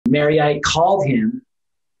Mary, I called him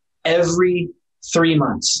every 3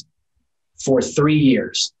 months for 3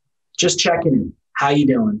 years, just checking in. How you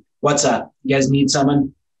doing? What's up? You guys need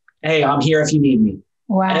someone? Hey, I'm here if you need me.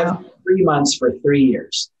 Wow. Every 3 months for 3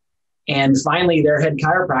 years. And finally, their head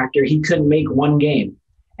chiropractor, he couldn't make one game.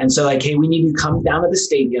 And so like, hey, we need to come down to the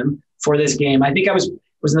stadium for this game. I think I was in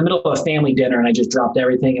the middle of a family dinner and I just dropped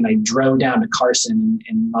everything and I drove down to Carson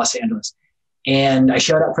in Los Angeles. And I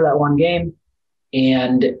showed up for that one game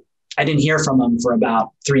and I didn't hear from them for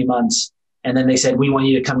about 3 months. And then they said, we want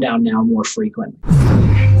you to come down now more frequently.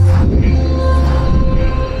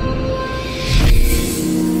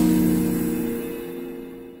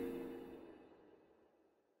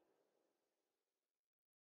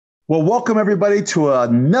 Well, welcome everybody to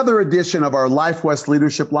another edition of our Life West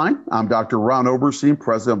Leadership Line. I'm Dr. Rion Oberstein,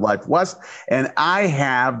 president of Life West, and I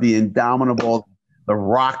have the indomitable, the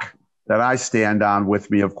rock that I stand on with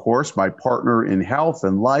me, of course, my partner in health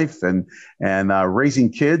and life and raising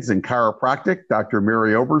kids and chiropractic, Dr.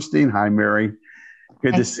 Mary Oberstein. Hi, Mary.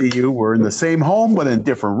 Good to see you. We're in the same home, but in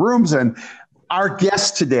different rooms. And our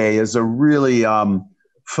guest today is a really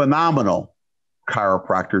phenomenal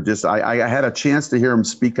chiropractor. I had a chance to hear him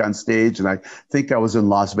speak on stage, and I think I was in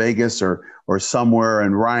Las Vegas or somewhere.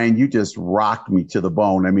 And Rion, you just rocked me to the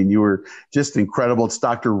bone. I mean, you were just incredible. It's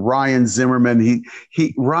Dr. Rion Zimmerman.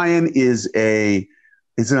 Rion is an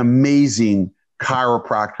amazing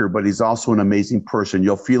chiropractor, but he's also an amazing person.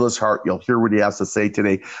 You'll feel his heart. You'll hear what he has to say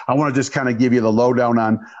today. I want to just kind of give you the lowdown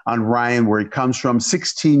on Rion, where he comes from.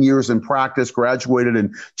 16 years in practice, graduated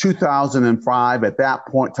in 2005. At that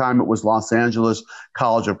point in time, it was Los Angeles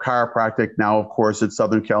College of Chiropractic. Now, of course, it's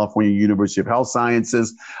Southern California University of Health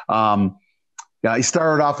Sciences. Yeah, he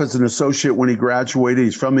started off as an associate when he graduated.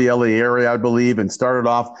 He's from the LA area, I believe, and started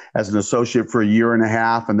off as an associate for a year and a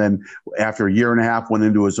half. And then after a year and a half, went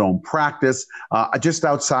into his own practice just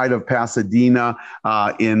outside of Pasadena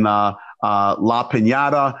in La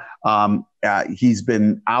Piñata. He's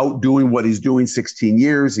been out doing what he's doing 16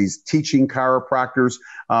 years. He's teaching chiropractors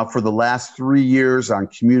for the last 3 years on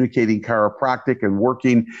communicating chiropractic and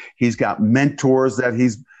working. He's got mentors that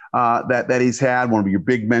he's had. One of your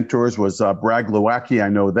big mentors was Brad Glowacki. I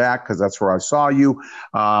know that because that's where I saw you.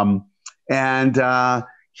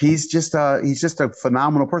 He's just a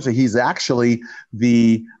phenomenal person. He's actually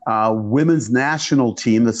the women's national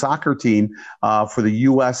team, the soccer team for the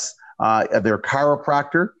U.S. Their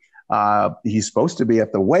chiropractor. He's supposed to be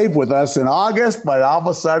at the Wave with us in August, but all of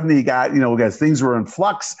a sudden he got, because things were in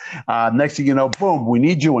flux. Next thing you know, boom, we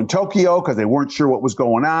need you in Tokyo because they weren't sure what was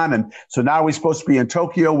going on. And so now he's supposed to be in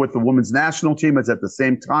Tokyo with the women's national team. It's at the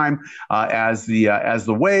same time as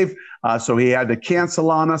the Wave. So he had to cancel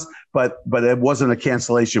on us, but it wasn't a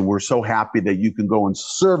cancellation. We're so happy that you can go and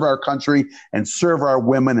serve our country and serve our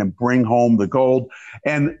women and bring home the gold.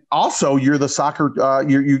 And also you're the soccer,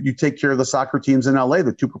 you take care of the soccer teams in LA,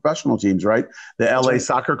 the two professional teams, right? The LA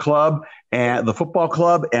Soccer Club and the football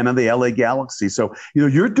club and then the LA Galaxy. So,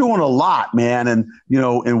 you're doing a lot, man. And,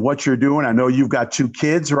 in what you're doing, I know you've got 2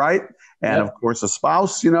 kids, right? And of course a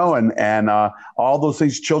spouse, and all those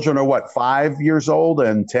things. Children are what, 5 years old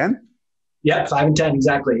and 10? Yeah, 5 and 10,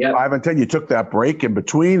 exactly. Yeah, 5 and 10. You took that break in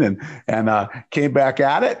between and came back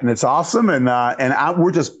at it, and it's awesome. And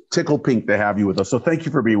we're just tickled pink to have you with us. So thank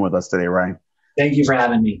you for being with us today, Rion. Thank you for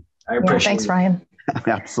having me. I appreciate it. Thanks, Rion.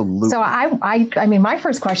 Absolutely. So I mean, my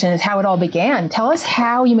first question is how it all began. Tell us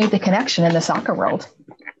how you made the connection in the soccer world.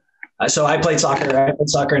 So I played soccer. I played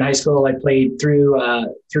soccer in high school. I played through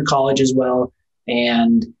college as well,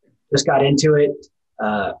 and just got into it.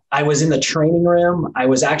 I was in the training room. I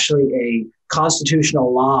was actually a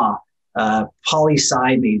constitutional law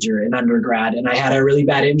poli-sci major in undergrad, and I had a really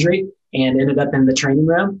bad injury and ended up in the training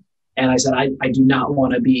room. And I said, I do not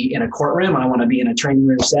want to be in a courtroom. I want to be in a training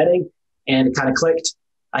room setting. And it kind of clicked.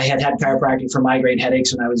 I had chiropractic for migraine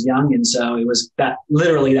headaches when I was young. And so it was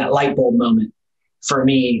literally that light bulb moment for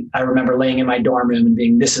me. I remember laying in my dorm room and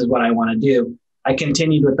being, this is what I want to do. I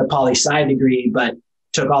continued with the poli-sci degree, but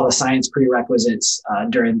took all the science prerequisites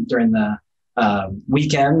during the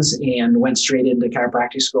weekends and went straight into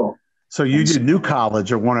chiropractic school. So you did New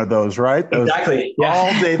College or one of those, right? Exactly. Yeah.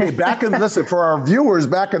 All day. Listen, for our viewers,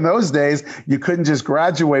 back in those days, you couldn't just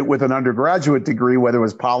graduate with an undergraduate degree, whether it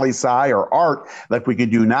was poli-sci or art, like we can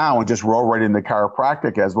do now, and just roll right into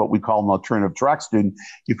chiropractic as what we call an alternative track student.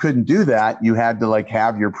 You couldn't do that. You had to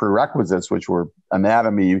have your prerequisites, which were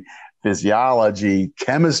anatomy, physiology,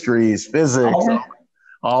 chemistries, physics,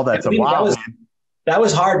 all that. That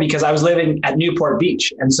was hard because I was living at Newport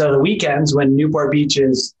Beach. And so the weekends when Newport Beach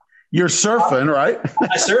is, you're surfing, right?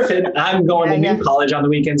 I surfing. I'm going to New College on the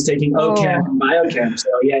weekends, taking OChem and biochem. So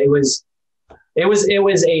yeah, it was it was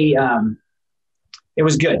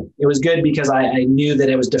good. It was good because I knew that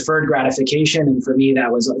it was deferred gratification. And for me,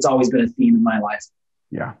 it's always been a theme in my life.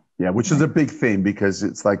 Yeah. Yeah. Which is a big thing because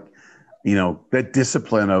it's like, that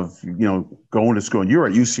discipline of, going to school. And you're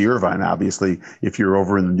at UC Irvine, obviously, if you're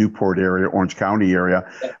over in the Newport area, Orange County area,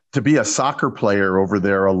 to be a soccer player over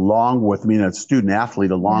there, along with, a student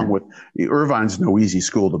athlete, along with Irvine's no easy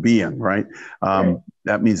school to be in, right?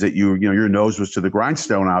 That means that your nose was to the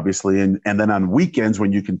grindstone, obviously. And then on weekends,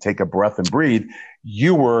 when you can take a breath and breathe,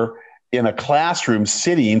 you were in a classroom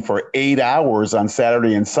sitting for 8 hours on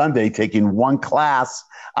Saturday and Sunday, taking one class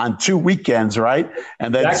on 2 weekends, right?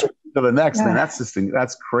 And then to the next, man,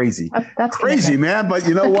 that's crazy. That's crazy, man. But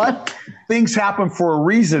you know what? Things happen for a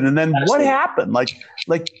reason. And then what happened? Like,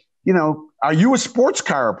 are you a sports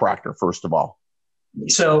chiropractor, first of all?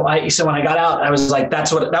 So when I got out, I was like, that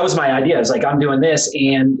was my idea. I was like, I'm doing this,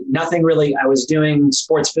 and nothing really, I was doing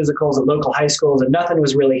sports physicals at local high schools and nothing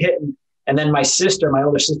was really hitting. And then my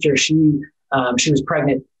older sister, she was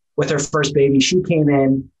pregnant with her first baby. She came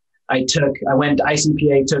in. I went to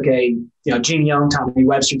ICPA, took a, Gene Young, Tommy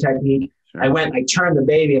Webster technique. Sure. I turned the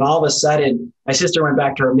baby, and all of a sudden my sister went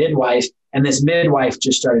back to her midwife, and this midwife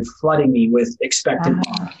just started flooding me with expectant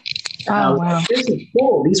mom. Wow. This is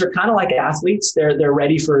cool. These are kind of like athletes. They're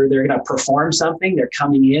ready they're going to perform something. They're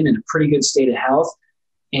coming in a pretty good state of health.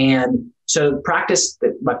 And so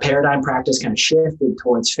my paradigm practice kind of shifted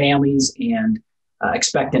towards families and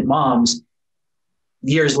expectant moms.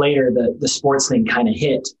 Years later, the sports thing kind of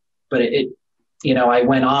hit, but I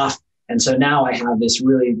went off. And so now I have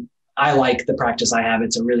I like the practice I have.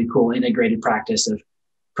 It's a really cool integrated practice of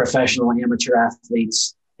professional and amateur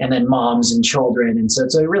athletes, and then moms and children. And so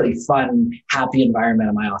it's a really fun, happy environment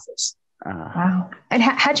in my office. Wow. And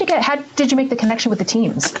how did you make the connection with the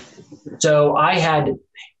teams? So I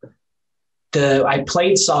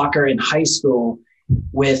played soccer in high school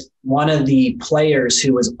with one of the players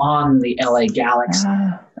who was on the LA Galaxy.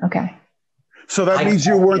 Okay. So that means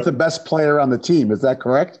you weren't the best player on the team. Is that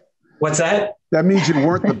correct? What's that? That means you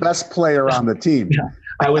weren't the best player on the team.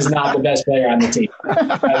 I was not the best player on the team.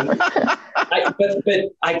 But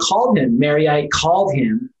I called him, Mary. I called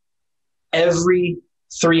him every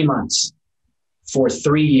 3 months for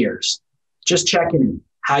 3 years. Just checking in.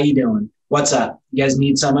 How you doing? What's up? You guys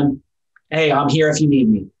need someone? Hey, I'm here if you need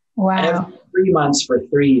me. Wow. Every 3 months for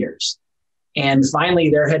 3 years. And finally,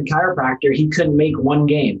 their head chiropractor, he couldn't make one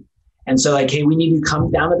game. And so hey, we need to come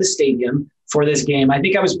down to the stadium for this game. I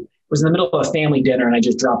think I was in the middle of a family dinner, and I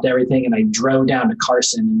just dropped everything and I drove down to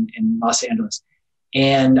Carson in Los Angeles.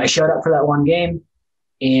 And I showed up for that one game,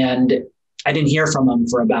 and I didn't hear from them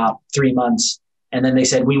for about 3 months. And then they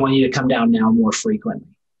said, we want you to come down now more frequently.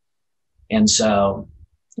 And so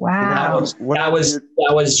wow, that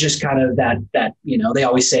was just kind of that, they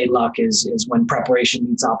always say luck is when preparation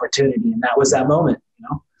meets opportunity. And that was that moment,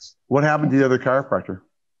 What happened to the other chiropractor?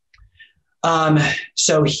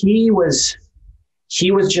 So he was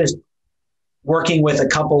just working with a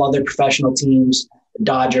couple other professional teams, the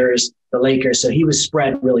Dodgers, the Lakers. So he was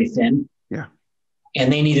spread really thin. Yeah.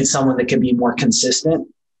 And they needed someone that could be more consistent.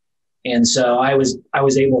 And so I was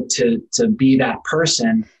able to be that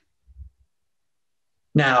person.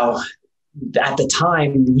 Now, at the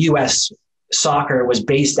time, U.S. soccer was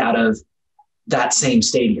based out of that same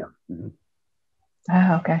stadium. Mm-hmm.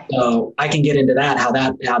 Oh, okay. So I can get into that, how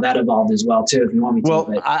that evolved as well too, if you want me to.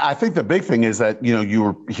 Well, I think the big thing is that,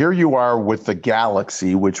 you are with the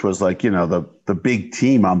Galaxy, which was like, the big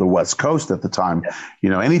team on the West Coast at the time.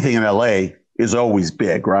 Anything in LA is always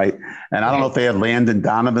big, right? And I don't know if they had Landon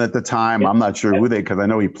Donovan at the time. I'm not sure because I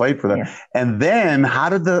know he played for them. Yeah. And then how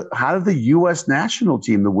did the U.S. national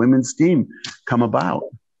team, the women's team, come about?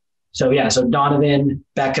 So Donovan,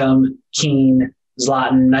 Beckham, Keane,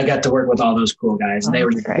 Zlatan, I got to work with all those cool guys, and they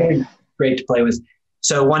were great to play with.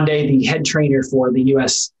 So one day the head trainer for the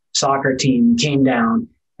U.S. soccer team came down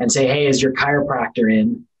and say, hey, is your chiropractor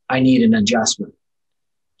in? I need an adjustment.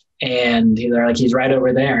 And they're like, he's right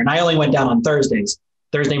over there. And I only went down on Thursday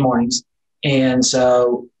mornings. And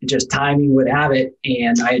so just timing would have it.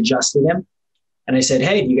 And I adjusted him. And I said,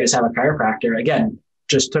 hey, do you guys have a chiropractor? Again,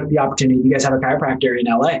 just took the opportunity. Do you guys have a chiropractor in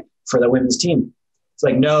LA for the women's team? It's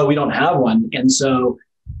like, no, we don't have one. And so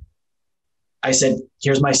I said,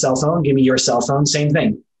 here's my cell phone. Give me your cell phone. Same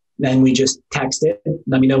thing. Then we just texted.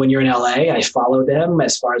 Let me know when you're in LA. I follow them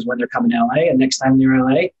as far as when they're coming to LA. And next time they're in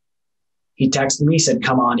LA, he texted me, said,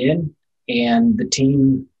 come on in. And the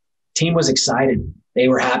team was excited. They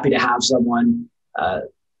were happy to have someone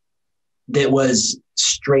that was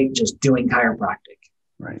straight just doing chiropractic.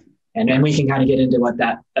 Right. And then we can kind of get into what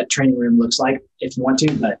that training room looks like if you want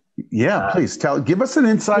to. But Please give us an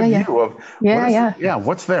inside view of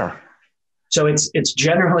what's there. So it's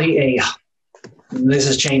generally this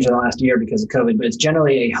has changed in the last year because of COVID, but it's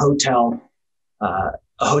generally a hotel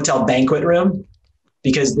banquet room,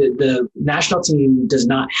 because the national team does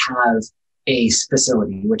not have a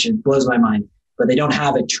facility, which blows my mind, but they don't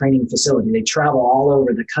have a training facility. They travel all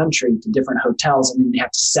over the country to different hotels, and then they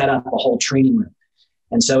have to set up a whole training room.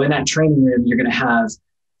 And so in that training room, you're going to have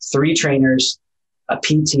 3 trainers, a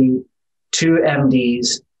PT, 2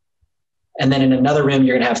 MDs, and then in another room,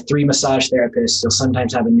 you're going to have 3 massage therapists. You'll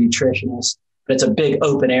sometimes have a nutritionist, but it's a big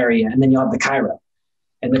open area. And then you'll have the chiro.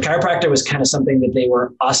 And the chiropractor was kind of something that they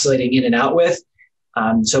were oscillating in and out with.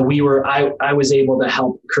 So I was able to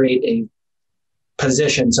help create a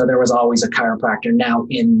position. So there was always a chiropractor now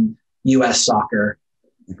in U.S. soccer,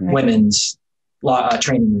 women's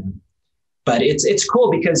training room. But it's cool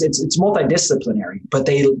because it's multidisciplinary, but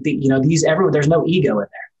there's no ego in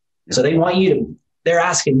there. So they want they're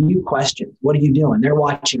asking you questions. What are you doing? They're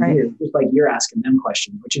watching you, just like you're asking them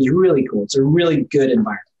questions, which is really cool. It's a really good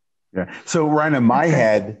environment. Yeah. So Ryan, in my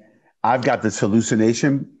head, I've got this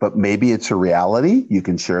hallucination, but maybe it's a reality. You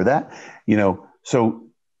can share that,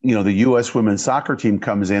 the U.S. women's soccer team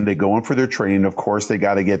comes in, they go in for their training. Of course, they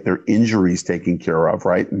got to get their injuries taken care of,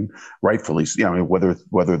 right? And rightfully,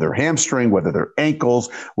 whether they're hamstring, whether they're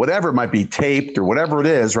ankles, whatever it might be, taped or whatever it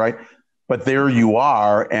is, right? But there you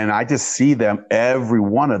are. And I just see them, every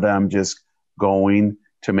one of them just going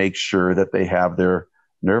to make sure that they have their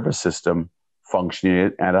nervous system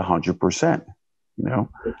functioning at 100%.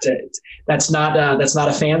 That's not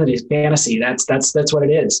a fantasy. That's what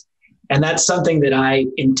it is. And that's something that I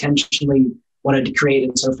intentionally wanted to create.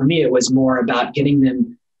 And so for me, it was more about getting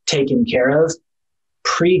them taken care of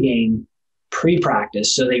pre-game,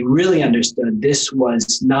 pre-practice. So they really understood this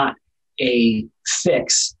was not a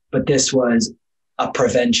fix, but this was a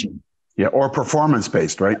prevention. Yeah. Or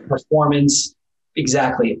performance-based, right? Performance.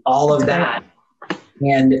 Exactly. All of that.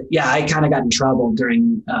 And I kind of got in trouble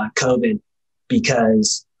during COVID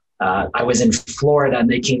because I was in Florida and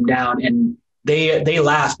they came down and they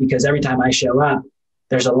laugh because every time I show up,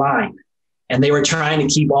 there's a line, and they were trying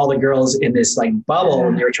to keep all the girls in this bubble,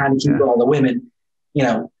 and they were trying to keep all the women,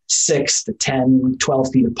 6 to 10,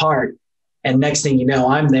 12 feet apart. And next thing you know,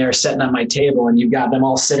 I'm there sitting on my table, and you've got them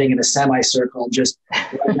all sitting in a semicircle, just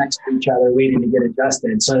right next to each other, waiting to get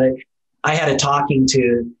adjusted. So I had a talking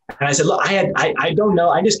to, and I said, look, I don't know.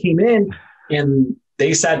 I just came in and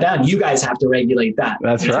they sat down. You guys have to regulate that.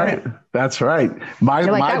 That's right. That's right. My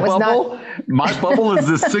bubble is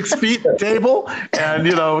this 6 feet table, and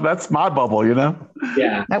that's my bubble.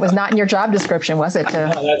 Yeah, that was not in your job description, was it?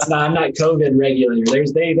 No, that's not. I'm not COVID regulator.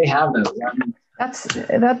 They have those.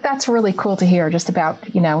 That's really cool to hear. Just about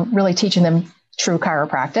really teaching them true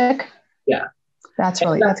chiropractic. Yeah, that's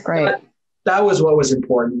great. That was what was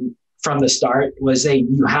important from the start. Was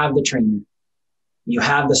you have the training. You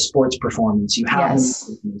have the sports performance. You have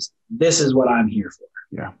this is what I'm here for.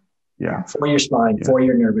 Yeah. Yeah. For your spine, for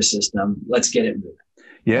your nervous system. Let's get it moving.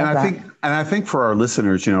 Yeah. And I think for our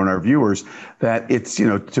listeners, and our viewers, that it's,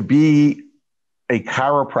 to be a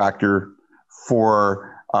chiropractor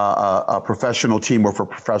for a professional team or for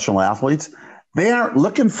professional athletes, they aren't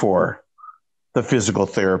looking for the physical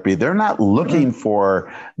therapy. They're not looking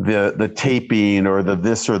for the taping or the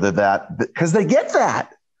this or the that, because they get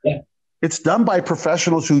that. Yeah. It's done by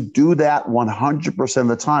professionals who do that 100% of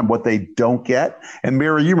the time. What they don't get, and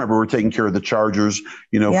Mary, you remember we're taking care of the Chargers,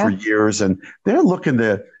 for years, and they're looking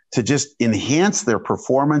to just enhance their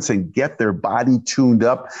performance and get their body tuned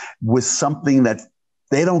up with something that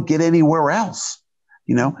they don't get anywhere else,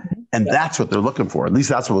 and that's what they're looking for. At least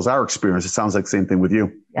that's what was our experience. It sounds like the same thing with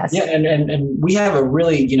you. Yes. Yeah. And we have a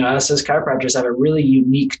really, us as chiropractors have a really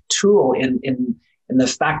unique tool in the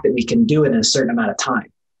fact that we can do it in a certain amount of time.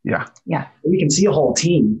 Yeah. Yeah. We can see a whole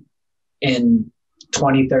team in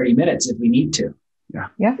 20, 30 minutes if we need to. Yeah.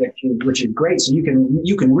 Yeah. Which is great. So you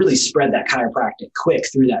can really spread that chiropractic quick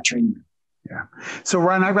through that training. Yeah. So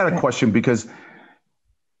Ryan, I've got a question, because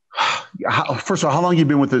first of all, how long have you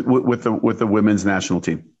been with the women's national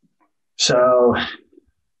team? So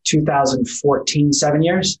 2014, 7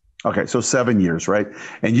 years. Okay. So 7 years, right?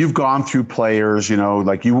 And you've gone through players, you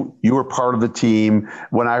were part of the team.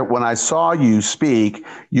 When I saw you speak,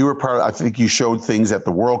 you were part of, I think you showed things at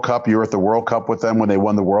the World Cup. You were at the World Cup with them when they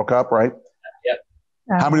won the World Cup, right? Yep.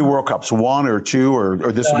 How many World Cups? 1 or 2, or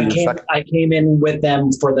this so will be your second? I came in with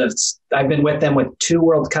them I've been with them with 2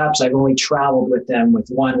 World Cups. I've only traveled with them with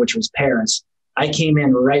 1, which was Paris. I came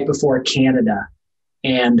in right before Canada,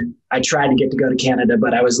 and I tried to get to go to Canada,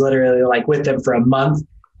 but I was literally with them for a month.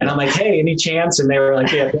 And I'm like, hey, any chance? And they were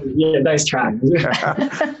like, yeah, nice try.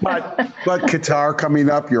 but Qatar coming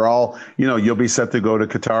up, you'll be set to go to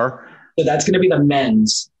Qatar. So that's going to be the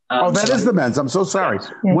men's. That is the men's. I'm so sorry.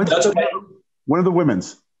 Yeah. That's okay. When are the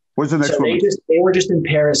women's? Where's the next one? They were just in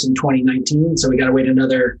Paris in 2019. So we got to wait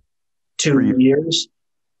another 2 years.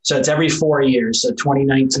 So it's every 4 years. So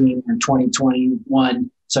 2019 and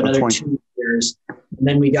 2021. So another 2 years. And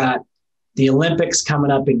then we got the Olympics coming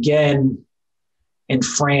up again in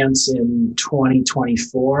France in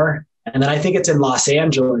 2024. And then I think it's in Los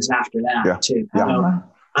Angeles after that too. Yeah. So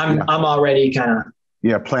I'm already kind of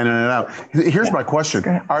planning it out. Here's my question.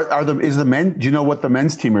 Is the men, do you know what the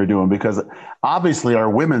men's team are doing? Because obviously our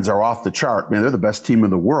women's are off the chart. Man, they're the best team in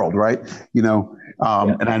the world, right?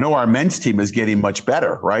 And I know our men's team is getting much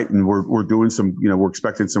better, right? And we're doing some, we're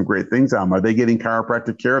expecting some great things out of them. Are they getting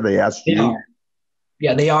chiropractic care? They asked you?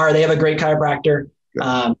 Yeah, they are. They have a great chiropractor.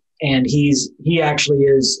 And he actually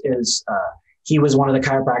he was one of the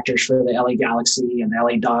chiropractors for the LA Galaxy and the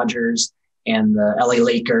LA Dodgers and the LA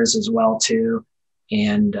Lakers as well too.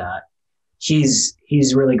 And he's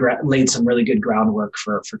really laid some really good groundwork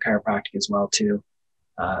for chiropractic as well too.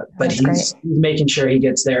 But he's making sure he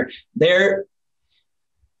gets there. They're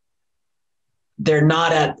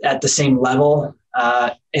not at the same level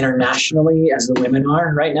internationally as the women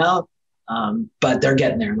are right now, but they're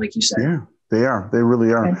getting there, like you said. Yeah, they are. They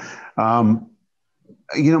really are.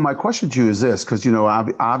 My question to you is this, because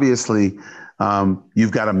obviously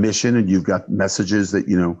you've got a mission and you've got messages that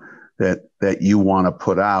that you want to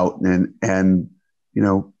put out, and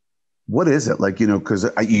what is it like? Because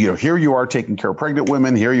here you are taking care of pregnant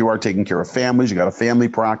women, here you are taking care of families. You got a family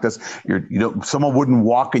practice. Someone wouldn't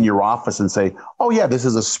walk in your office and say, "Oh yeah, this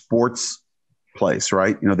is a sports place,"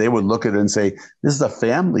 right? They would look at it and say, "This is a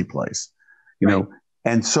family place," Right.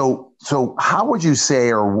 And so how would you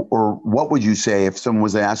say, or what would you say if someone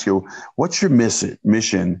was to ask you, "What's your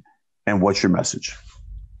mission and what's your message?"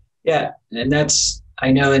 Yeah, and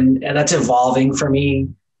I know, and that's evolving for me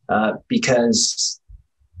because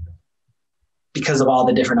of all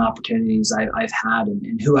the different opportunities I've had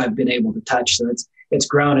and who I've been able to touch. So it's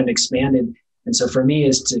grown and expanded. And so for me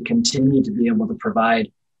is to continue to be able to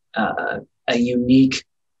provide a unique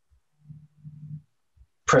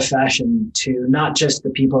profession to not just the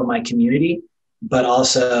people in my community, but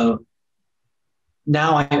also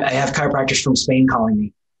now I have chiropractors from Spain calling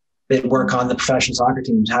me. They work on the professional soccer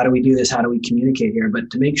teams. How do we do this? How do we communicate here? But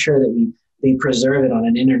to make sure that we preserve it on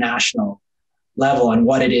an international level on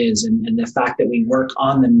what it is and the fact that we work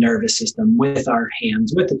on the nervous system with our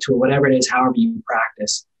hands, with the tool, whatever it is, however you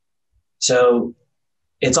practice. So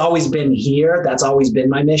it's always been here. That's always been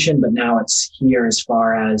my mission, but now it's here as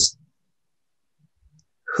far as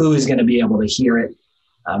who is going to be able to hear it.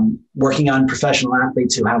 Working on professional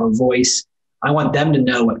athletes who have a voice. I want them to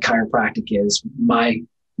know what chiropractic is, my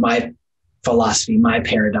philosophy, my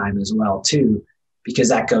paradigm as well too, because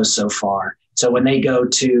that goes so far. So when they go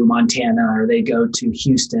to Montana or they go to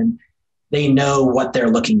Houston, they know what they're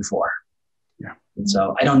looking for. Yeah. And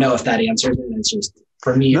so I don't know if that answers it. It's just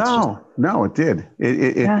for me. No, it did.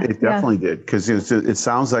 It definitely did. Because it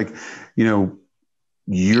sounds like,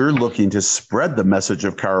 you're looking to spread the message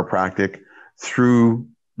of chiropractic through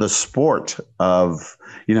the sport of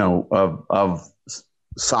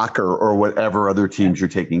soccer or whatever other teams you're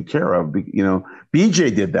taking care of.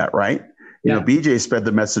 BJ did that, right? BJ spread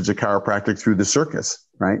the message of chiropractic through the circus,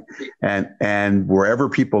 right? And wherever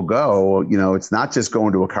people go, it's not just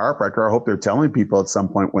going to a chiropractor. I hope they're telling people at some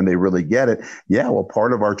point when they really get it. Yeah, well,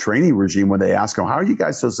 part of our training regime, when they ask them, "How are you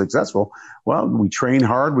guys so successful?" Well, we train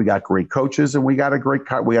hard. We got great coaches, and we got a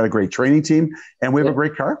great training team, and we have a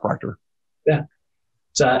great chiropractor. Yeah.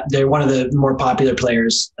 So they're one of the more popular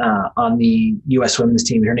players on the U.S. women's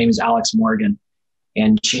team. Her name is Alex Morgan,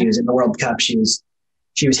 and she was in the World Cup. She was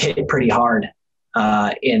hit pretty hard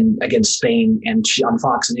against Spain, and on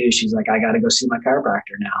Fox News, she's like, "I got to go see my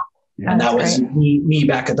chiropractor now." Yeah, and that was me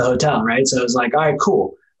back at the hotel, right? So it was like, all right,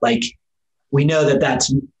 cool. Like we know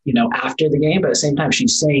that's after the game, but at the same time,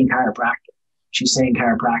 she's saying chiropractic. She's saying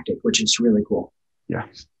chiropractic, which is really cool. Yeah,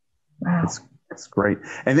 wow. That's great.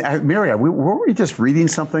 And Mary, were we just reading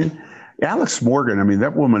something? Alex Morgan, I mean,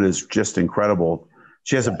 that woman is just incredible.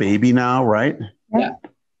 She has a baby now, right? Yeah.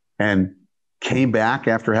 And came back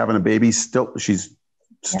after having a baby. She's still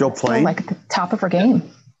playing. Still like at the top of her game.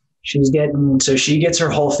 She gets her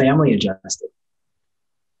whole family adjusted,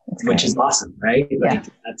 which is awesome, right? Like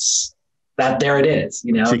there it is,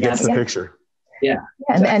 She gets the picture. Yeah.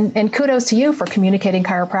 And kudos to you for communicating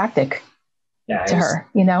chiropractic to her,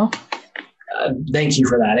 Thank you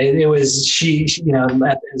for that. It was, she, you know,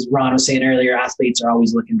 as Ron was saying earlier, athletes are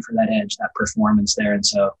always looking for that edge, that performance there. And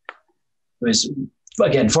so it was,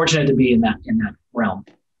 again, fortunate to be in that realm.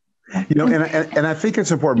 You know, and I think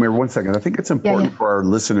it's important, Mary, one second. I think it's important for our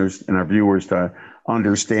listeners and our viewers to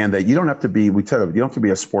understand that you don't have to be, we said, you don't have to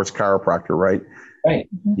be a sports chiropractor, right? Right.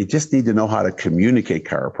 You just need to know how to communicate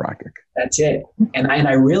chiropractic. That's it. And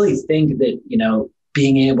I really think that, you know,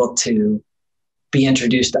 being able to be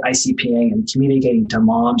introduced to ICPA and communicating to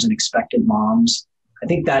moms and expectant moms, I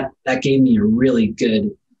think that gave me a really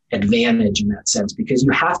good advantage in that sense, because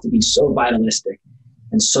you have to be so vitalistic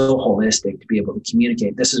and so holistic to be able to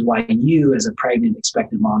communicate. This is why you, as a pregnant,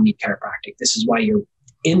 expectant mom, need chiropractic. This is why your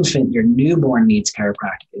infant, your newborn, needs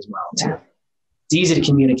chiropractic as well, too. Yeah. It's easy to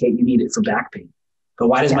communicate you need it for back pain, but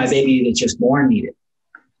why does my baby that's just born need it?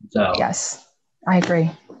 So yes, I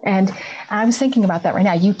agree. And I was thinking about that right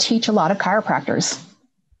now. You teach a lot of chiropractors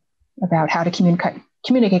about how to communicate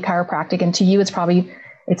chiropractic. And to you,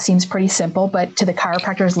 it seems pretty simple, but to the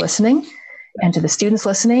chiropractors listening and to the students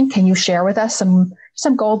listening, can you share with us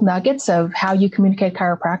some gold nuggets of how you communicate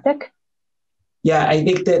chiropractic? Yeah, I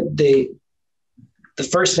think that the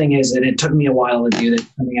first thing is, and it took me a while to do that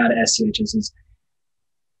coming out of SCHS, is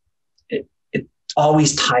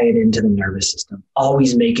always tie it into the nervous system.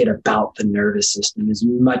 Always make it about the nervous system as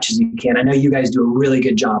much as you can. I know you guys do a really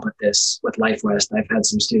good job with this with LifeWest. I've had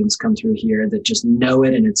some students come through here that just know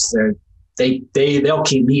it, and it's they'll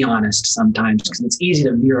keep me honest sometimes, because it's easy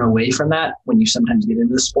to veer away from that when you sometimes get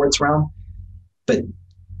into the sports realm. But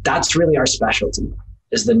that's really our specialty,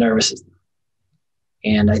 is the nervous system.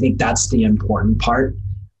 And I think that's the important part.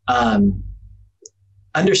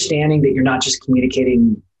 Understanding that you're not just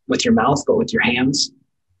communicating with your mouth, but with your hands,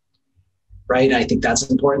 right? I think that's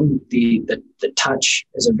important. The touch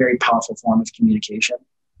is a very powerful form of communication,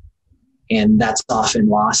 and that's often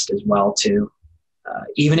lost as well too.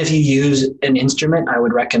 Even if you use an instrument, I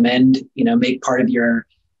would recommend, make part of your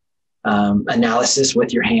analysis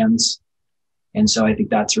with your hands. And so I think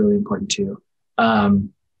that's really important too.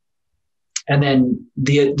 And then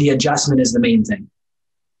the adjustment is the main thing,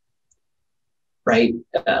 right?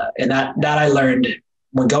 And that I learned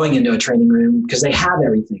when going into a training room, because they have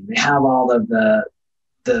everything. They have all of the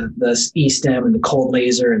E-stem and the cold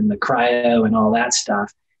laser and the cryo and all that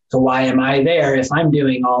stuff. So why am I there? If I'm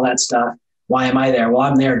doing all that stuff, why am I there? Well,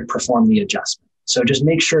 I'm there to perform the adjustment. So just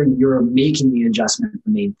make sure you're making the adjustment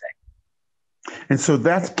the main thing. And so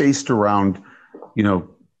that's based around,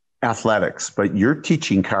 athletics, but you're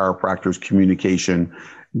teaching chiropractors communication,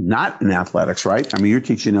 not in athletics, right? I mean, you're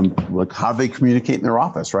teaching them like how they communicate in their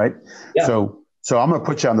office, right? Yeah. So I'm going to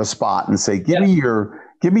put you on the spot and say, give me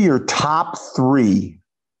your top 3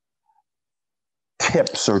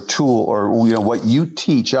 tips or tool, or what you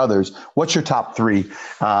teach others. What's your top 3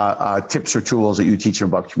 tips or tools that you teach them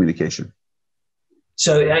about communication?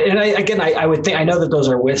 So, I would think, I know that those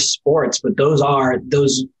are with sports, but those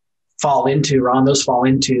fall into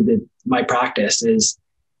my practice is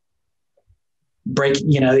break.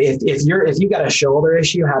 If you got a shoulder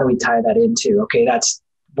issue, how do we tie that into? Okay,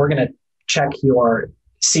 we're going to check your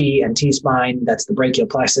C and T spine. That's the brachial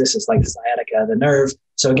plexus. It's like the sciatica, the nerve.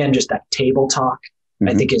 So again, just that table talk,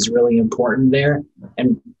 I think is really important there.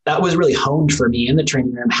 And that was really honed for me in the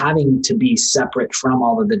training room, having to be separate from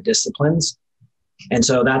all of the disciplines. And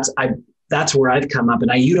so that's where I've come up,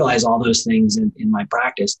 and I utilize all those things in my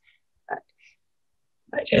practice.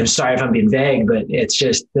 I'm sorry if I'm being vague, but it's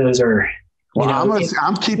just, those are, I'm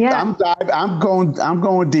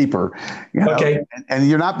going deeper. Okay. And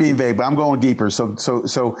you're not being vague, but I'm going deeper. So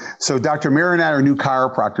Dr. Mary and I are new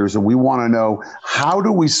chiropractors, and we want to know, how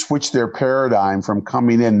do we switch their paradigm from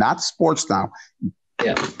coming in, not sports now,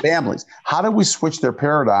 families? How do we switch their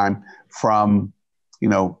paradigm from,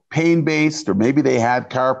 pain-based, or maybe they had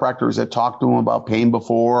chiropractors that talked to them about pain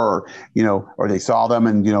before, or they saw them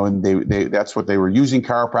and, and they that's what they were using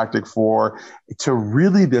chiropractic for, to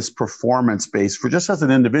really this performance-based, for just as an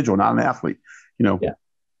individual, not an athlete,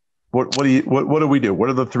 What do we do? What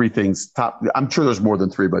are the 3 things? I'm sure there's more than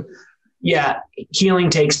 3, but. Yeah. Healing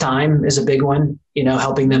takes time is a big one,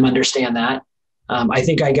 helping them understand that. I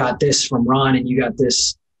think I got this from Ron, and you got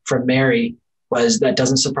this from Mary, that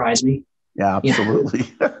doesn't surprise me. Yeah, absolutely.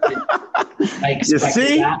 You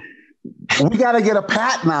see, that. We got to get a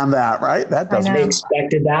patent on that, right? That doesn't. I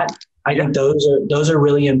expected that. I think those are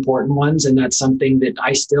really important ones, and that's something that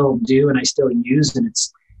I still do and I still use, and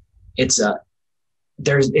it's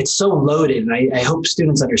so loaded, and I hope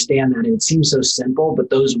students understand that. It seems so simple, but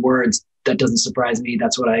those words, that doesn't surprise me.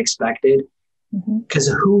 That's what I expected, because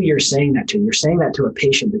who you're saying that to a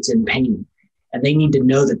patient that's in pain, and they need to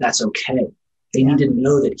know that that's okay. They need to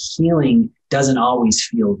know that healing doesn't always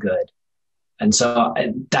feel good. And so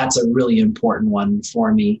that's a really important one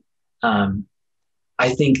for me. I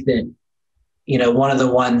think that, one of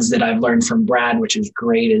the ones that I've learned from Brad, which is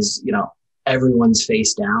great, is, everyone's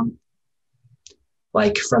face down,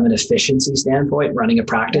 like from an efficiency standpoint, running a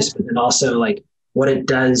practice, but then also like what it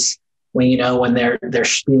does when, when they're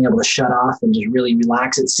being able to shut off and just really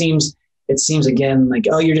relax. It seems again, like,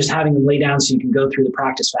 oh, you're just having them lay down so you can go through the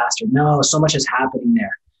practice faster. No, so much is happening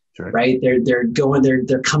there. Right.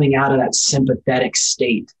 They're coming out of that sympathetic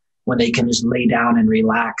state when they can just lay down and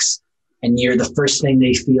relax. And the first thing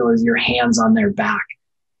they feel is your hands on their back,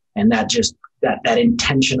 and that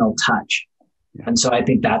intentional touch. Yeah. And so I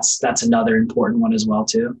think that's another important one as well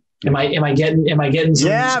too. Am I getting some?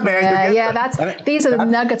 Yeah, man. These are the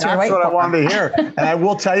nuggets. That's what I wanted to hear. And I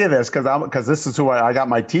will tell you this, because this is who I got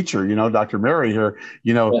my teacher, Dr. Mary here,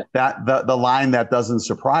 that the line that doesn't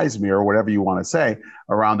surprise me, or whatever you want to say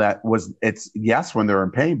around that, it's yes, when they're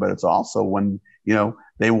in pain, but it's also when,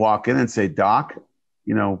 they walk in and say, Doc,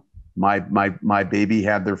 my baby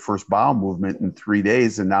had their first bowel movement in 3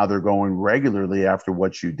 days, and now they're going regularly after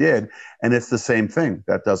what you did. And it's the same thing.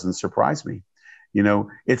 That doesn't surprise me.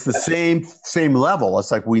 It's the same level.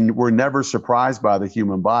 It's like we're never surprised by the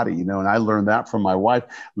human body, and I learned that from my wife,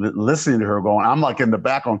 listening to her going, I'm like in the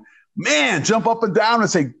back going, man, jump up and down and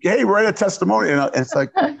say, hey, write a testimony. And it's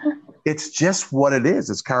like, it's just what it is.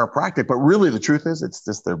 It's chiropractic, but really the truth is it's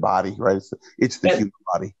just their body, right? It's the human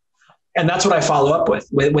body. And that's what I follow up with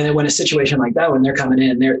when a situation like that, when they're coming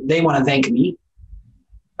in, they want to thank me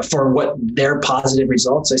for what their positive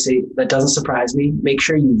results. I say, that doesn't surprise me. Make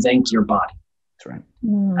sure you thank your body. That's right.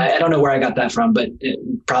 I don't know where I got that from, but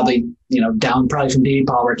probably from Davey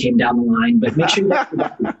Paul, where it came down the line, but make sure you thank your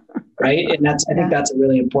body, right? And I think that's a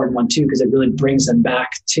really important one too, because it really brings them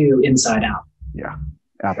back to inside out. Yeah.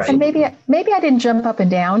 Absolutely. And maybe I didn't jump up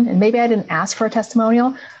and down, and maybe I didn't ask for a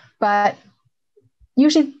testimonial, but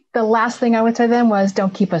usually the last thing I would say to them was,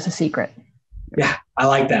 don't keep us a secret. Yeah, I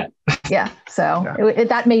like that. Yeah. So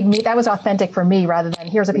that was authentic for me, rather than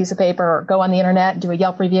here's a piece of paper or go on the internet and do a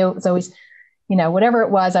Yelp review. It's always, whatever it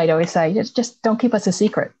was, I'd always say, just don't keep us a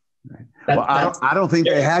secret. Right. I don't think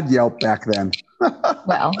they had Yelp back then.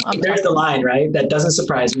 Well, there's the line, right? That doesn't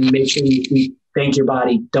surprise me. Make sure you thank your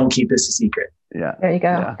body. Don't keep this a secret. Yeah. There you go.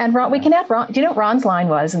 Yeah. And Ron, we can add Ron. Do you know what Ron's line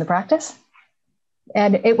was in the practice?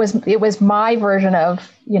 And it was my version of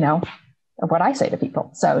what I say to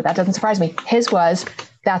people. So that doesn't surprise me. His was,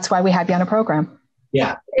 that's why we have you on a program.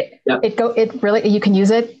 Yeah. It really, you can use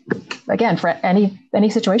it again for any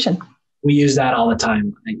situation. We use that all the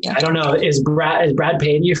time. I don't know. Is Brad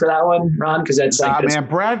paying you for that one, Ron? Because that's man.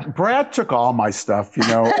 Brad took all my stuff, and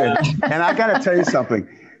I got to tell you something.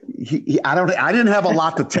 I didn't have a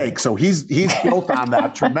lot to take, so he's built on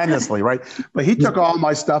that tremendously, right? But he took all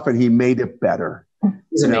my stuff and he made it better.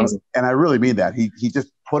 He's amazing, and I really mean that. He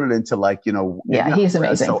just put it into he's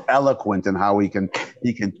amazing. So eloquent in how he can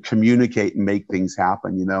communicate and make things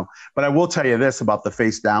happen, But I will tell you this about the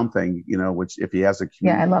face down thing, which if he has a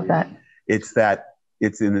I love that.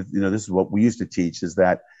 It's in this is what we used to teach, is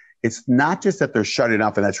that it's not just that they're shutting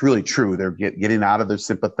off, and that's really true. They're getting out of their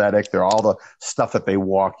sympathetic. They're all the stuff that they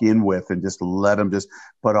walk in with, and just let them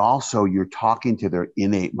but also you're talking to their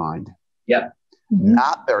innate mind. Yeah.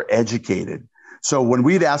 Not their educated. So when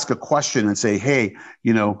we'd ask a question and say, hey,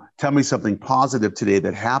 tell me something positive today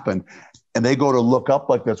that happened, and they go to look up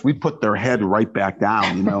like this, we put their head right back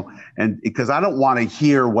down, and because I don't want to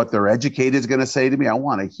hear what their educated is going to say to me. I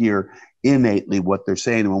want to hear innately what they're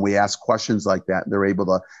saying. And when we ask questions like that, they're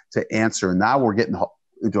able to answer. And now we're getting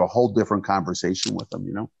into a whole different conversation with them,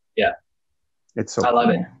 Yeah. It's so I love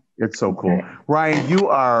it. It's so cool. Rion, you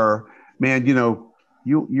are, man,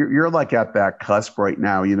 you're like at that cusp right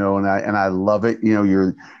now, and I love it.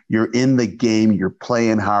 You're in the game, you're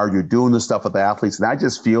playing hard, you're doing the stuff with the athletes. And I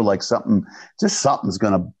just feel like something's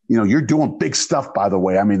going to, you're doing big stuff, by the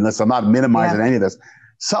way. I mean, listen, I'm not minimizing any of this.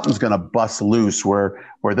 Something's going to bust loose where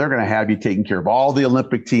they're going to have you taking care of all the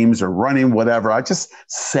Olympic teams or running, whatever. I just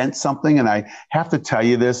sense something. And I have to tell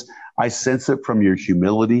you this, I sense it from your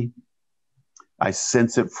humility. I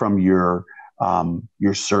sense it from your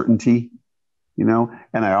certainty. And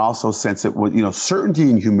I also sense it with,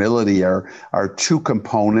 certainty and humility are two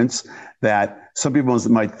components that some people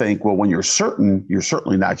might think, well, when you're certain, you're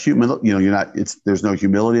certainly not human. You're not, there's no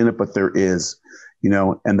humility in it, but there is,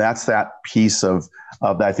 and that's that piece of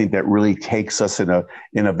I think that really takes us in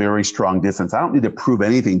a very strong distance. I don't need to prove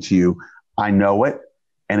anything to you. I know it.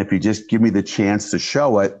 And if you just give me the chance to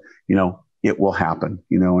show it, it will happen,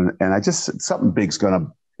 and I just, something big's going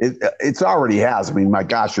to, it already has. I mean, my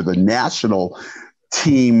gosh, you're the national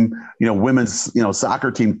team, women's,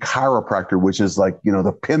 soccer team chiropractor, which is like,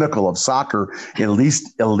 the pinnacle of soccer, at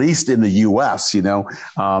least in the US,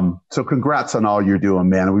 so congrats on all you're doing,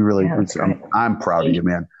 man. We really, I'm proud of you,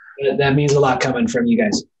 man. That means a lot coming from you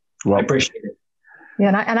guys. Well, I appreciate it.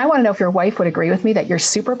 Yeah. And I want to know if your wife would agree with me that your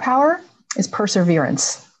superpower is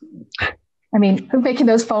perseverance. I mean, who's making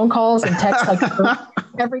those phone calls and texts like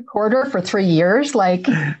every quarter for 3 years? Like,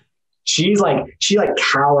 she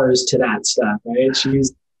cowers to that stuff, right?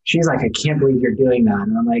 She's like, I can't believe you're doing that.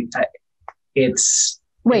 And I'm like,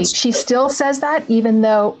 she still says that, even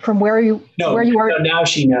though from where you are. No, now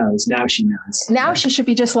she knows. Now she should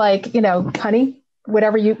be just like, honey,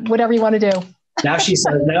 whatever you want to do. Now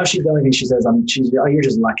the only thing she says, you're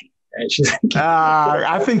just lucky. Right? She's like,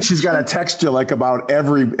 I think she's got to text you like about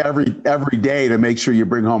every day to make sure you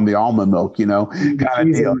bring home the almond milk, kind of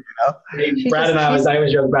deal, Brad and I was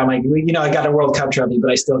joking about, like, I got a World Cup trophy, but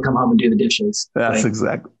I still come home and do the dishes. That's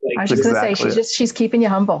exactly. I was just going to say, she's keeping you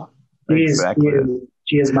humble. She's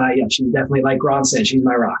definitely, like Ron said, she's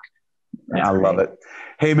my rock. I love it.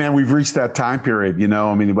 Hey, man, we've reached that time period.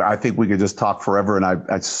 I think we could just talk forever, and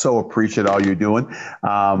I so appreciate all you're doing.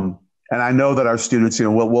 And I know that our students,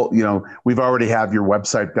 we've already have your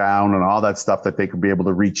website down and all that stuff that they could be able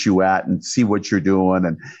to reach you at and see what you're doing.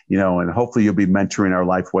 And, and hopefully you'll be mentoring our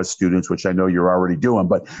Life West students, which I know you're already doing,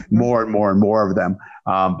 but more and more and more of them.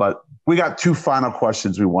 But we got 2 final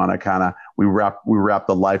questions we want to we wrap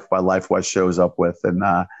the Life by Life West shows up with. And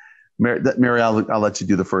Mary, I'll let you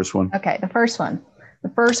do the first one. Okay. The first one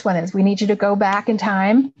is, we need you to go back in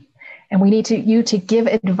time, and we need you to give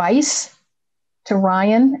advice to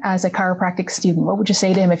Rion as a chiropractic student. What would you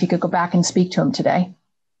say to him if you could go back and speak to him today?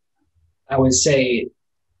 I would say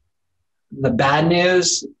the bad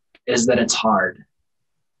news is that it's hard.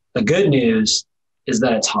 The good news is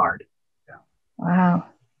that it's hard. Wow.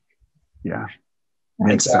 Yeah.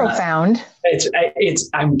 That's profound.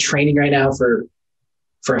 I'm training right now for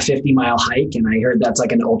a 50-mile hike, and I heard that's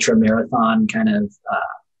like an ultra marathon kind of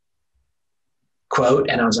quote,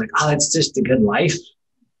 and I was like, oh, that's just a good life.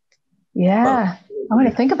 Yeah. I want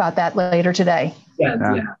to think about that later today.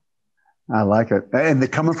 Yeah. I like it.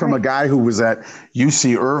 And coming from a guy who was at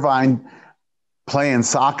UC Irvine playing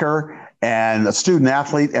soccer and a student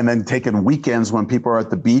athlete, and then taking weekends when people are at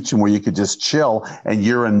the beach and where you could just chill, and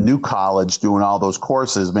you're in New College doing all those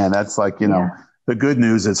courses, man, that's like, the good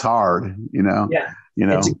news is hard, Yeah.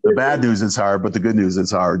 The bad news is hard, but the good news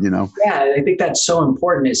is hard, Yeah, I think that's so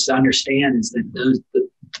important, is to understand is that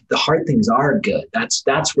the hard things are good.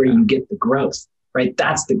 That's where you get the growth, right?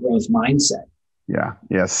 That's the growth mindset. Yeah.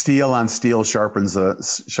 Yeah. Steel on steel sharpens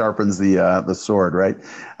the sword, right?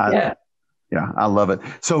 Yeah. I love it.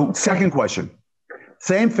 So second question,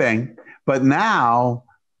 same thing, but now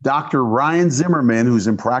Dr. Rion Zimmerman, who's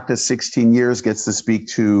in practice 16 years, gets to speak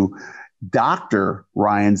to Dr.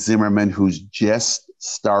 Rion Zimmerman, who's just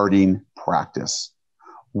starting practice.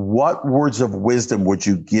 What words of wisdom would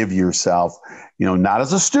you give yourself, not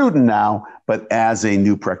as a student now, but as a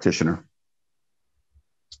new practitioner?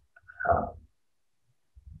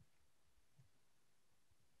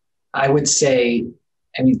 I would say,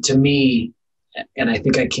 to me, and I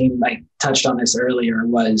think I touched on this earlier,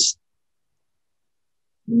 was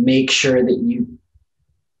make sure that you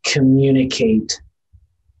communicate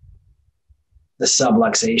the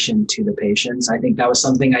subluxation to the patients. I think that was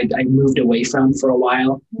something I moved away from for a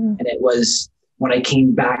while. And it was when I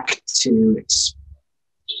came back to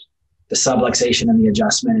the subluxation and the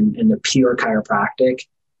adjustment and the pure chiropractic,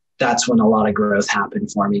 that's when a lot of growth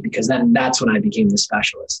happened for me, because then that's when I became the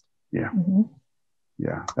specialist. Yeah. Mm-hmm.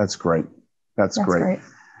 Yeah. That's great. That's great.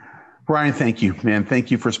 Rion, thank you, man.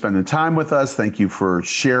 Thank you for spending time with us. Thank you for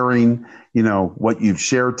sharing, what you've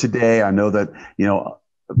shared today. I know that,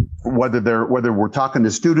 whether we're talking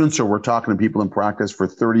to students or we're talking to people in practice for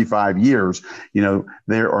 35 years,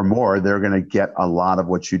 there or more, they're going to get a lot of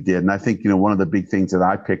what you did. And I think, one of the big things that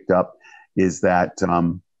I picked up is that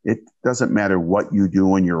it doesn't matter what you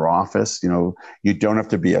do in your office. You don't have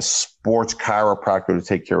to be a sports chiropractor to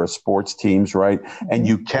take care of sports teams, right? And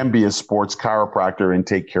you can be a sports chiropractor and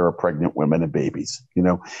take care of pregnant women and babies.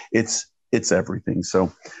 It's everything.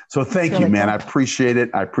 So thank you, man. Cool. I appreciate it.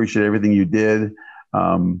 I appreciate everything you did.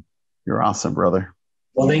 You're awesome, brother.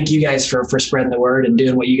 Well, thank you guys for spreading the word and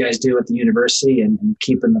doing what you guys do at the university and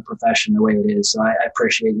keeping the profession the way it is. So I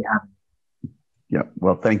appreciate you having me. Yep.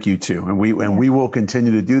 Well, thank you too. And we will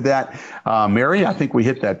continue to do that. Mary, I think we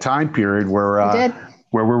hit that time period where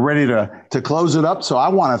we're ready to close it up. So I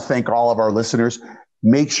want to thank all of our listeners.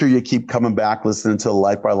 Make sure you keep coming back, listening to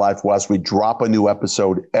Life by Life West. We drop a new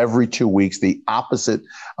episode every 2 weeks. The opposite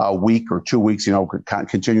week or 2 weeks,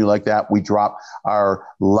 continue like that. We drop our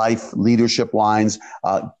life leadership lines.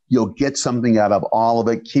 You'll get something out of all of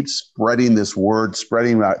it. Keep spreading this word,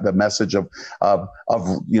 spreading the message of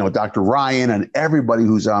Dr. Rion and everybody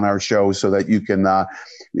who's on our show, so that you can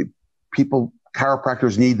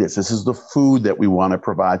chiropractors need this. This is the food that we want to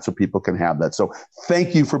provide so people can have that. So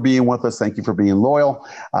thank you for being with us. Thank you for being loyal.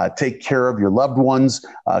 Take care of your loved ones.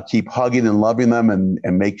 Keep hugging and loving them, and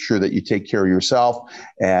make sure that you take care of yourself.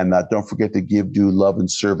 And don't forget to give, do, love, and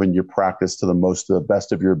serve in your practice to the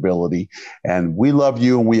best of your ability. And we love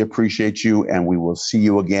you and we appreciate you. And we will see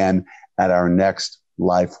you again at our next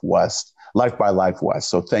Life by Life West.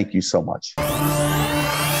 So thank you so much.